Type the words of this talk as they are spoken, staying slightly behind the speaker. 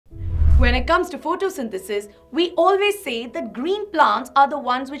When it comes to photosynthesis, we always say that green plants are the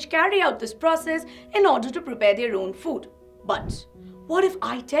ones which carry out this process in order to prepare their own food. But what if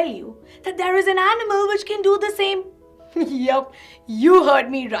I tell you that there is an animal which can do the same? Yup, you heard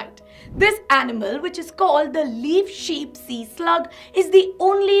me right. This animal, which is called the leaf sheep sea slug, is the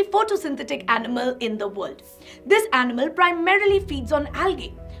only photosynthetic animal in the world. This animal primarily feeds on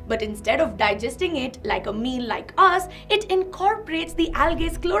algae. But instead of digesting it like a meal like us, it incorporates the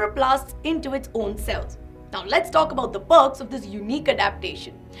algae's chloroplasts into its own cells. Now let's talk about the perks of this unique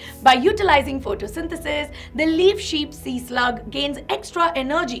adaptation. By utilizing photosynthesis, the leaf sheep sea slug gains extra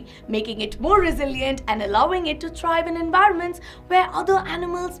energy, making it more resilient and allowing it to thrive in environments where other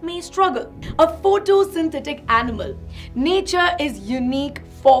animals may struggle. A photosynthetic animal. Nature is unique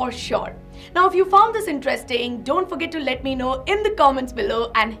for sure. Now, if you found this interesting, don't forget to let me know in the comments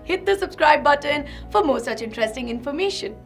below and hit the subscribe button for more such interesting information.